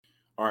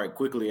All right,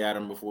 quickly,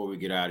 Adam, before we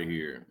get out of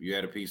here, you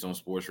had a piece on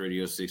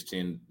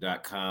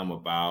sportsradio610.com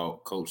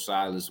about Coach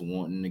Silas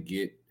wanting to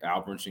get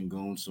Alperen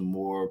Sengun some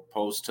more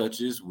post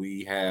touches.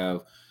 We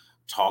have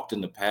talked in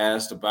the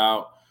past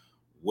about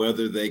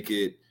whether they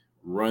could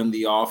run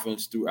the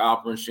offense through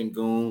Alperen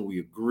Sengun. We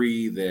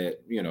agree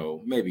that,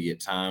 maybe at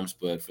times,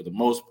 but for the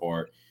most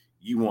part,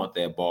 you want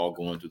that ball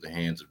going through the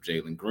hands of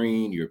Jalen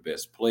Green, your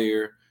best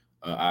player.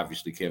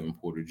 Obviously, Kevin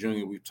Porter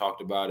Jr., we've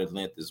talked about at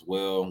length as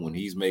well. When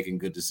he's making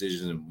good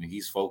decisions and when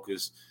he's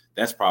focused,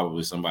 that's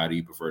probably somebody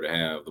you prefer to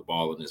have the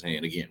ball in his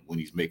hand, again, when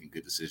he's making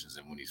good decisions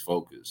and when he's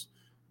focused.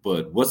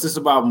 But what's this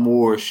about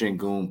more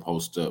Sengun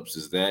post-ups?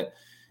 Is that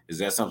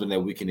something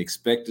that we can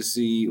expect to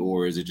see,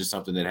 or is it just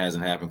something that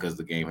hasn't happened because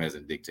the game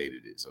hasn't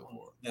dictated it so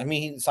far? I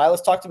mean,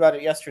 Silas talked about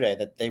it yesterday,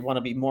 that they want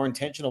to be more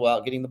intentional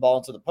about getting the ball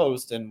into the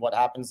post. And what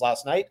happens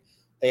last night?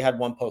 They had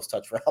one post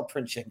touch for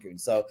Alperen Sengun.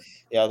 So,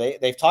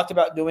 they've talked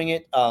about doing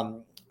it.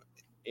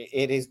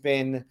 It has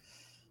been,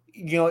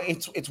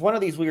 it's one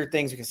of these weird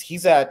things because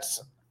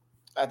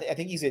I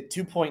think he's at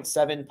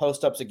 2.7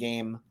 post ups a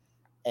game.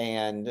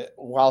 And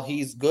while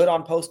he's good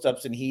on post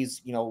ups and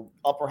he's,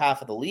 upper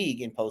half of the league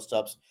in post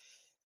ups,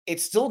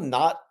 it's still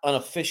not an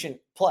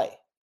efficient play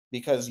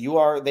because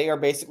they are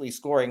basically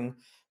scoring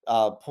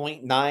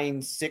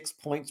 0.96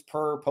 points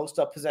per post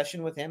up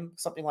possession with him,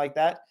 something like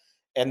that.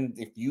 And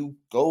if you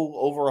go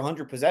over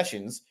 100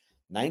 possessions,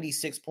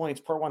 96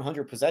 points per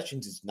 100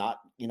 possessions is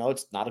not,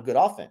 it's not a good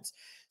offense.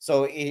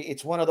 So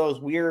it's one of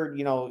those weird,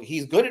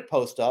 he's good at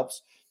post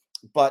ups,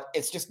 but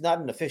it's just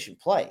not an efficient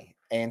play.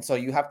 And so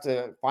you have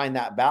to find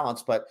that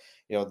balance. But,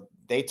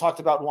 they talked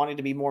about wanting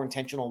to be more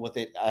intentional with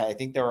it. I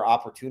think there are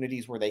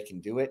opportunities where they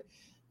can do it.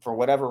 For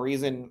whatever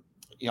reason,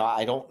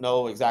 I don't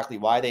know exactly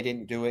why they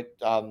didn't do it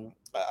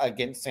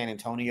against San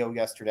Antonio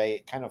yesterday.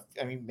 It kind of,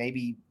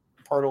 maybe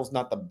Pirtle's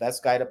not the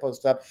best guy to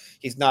post up.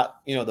 He's not,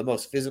 the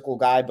most physical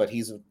guy, but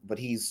he's a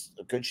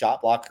good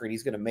shot blocker, and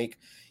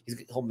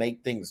he'll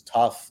make things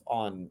tough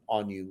on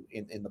you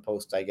in the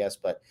post, I guess.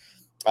 But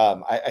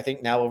I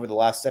think now over the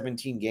last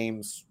 17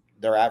 games,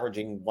 they're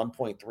averaging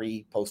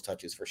 1.3 post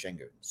touches for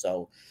Sengun.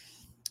 So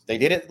they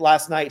did it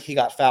last night. He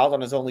got fouled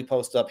on his only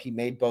post up. He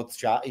made both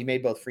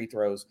free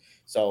throws.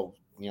 So,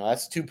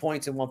 that's 2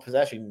 points in one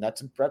possession.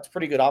 That's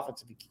pretty good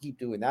offense if you keep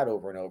doing that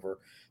over and over.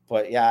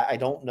 But yeah, I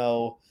don't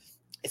know.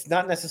 It's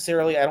not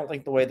necessarily, I don't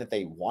think, the way that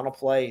they want to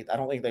play. I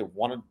don't think they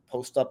want to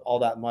post up all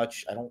that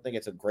much. I don't think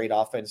it's a great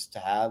offense to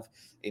have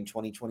in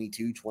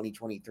 2022,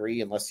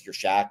 2023, unless you're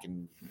Shaq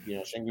and,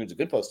 Sengun's a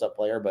good post up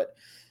player, but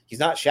he's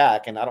not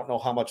Shaq. And I don't know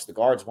how much the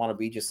guards want to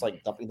be just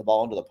like dumping the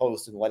ball into the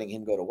post and letting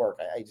him go to work.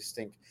 I just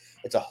think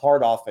it's a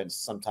hard offense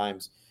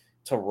sometimes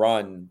to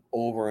run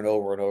over and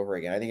over and over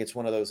again. I think it's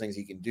one of those things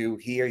you can do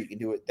here, you can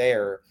do it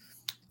there.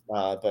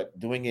 But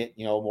doing it,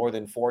 more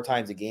than 4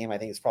 times a game, I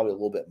think it's probably a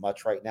little bit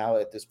much right now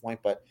at this point.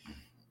 But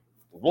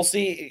we'll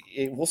see.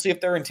 We'll see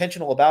if they're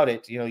intentional about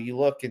it. You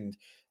look and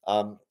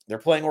they're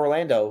playing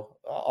Orlando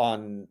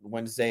on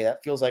Wednesday.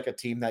 That feels like a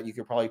team that you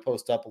could probably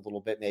post up a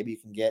little bit. Maybe you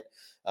can get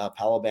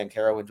Paolo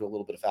Banchero into a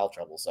little bit of foul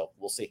trouble. So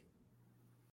we'll see.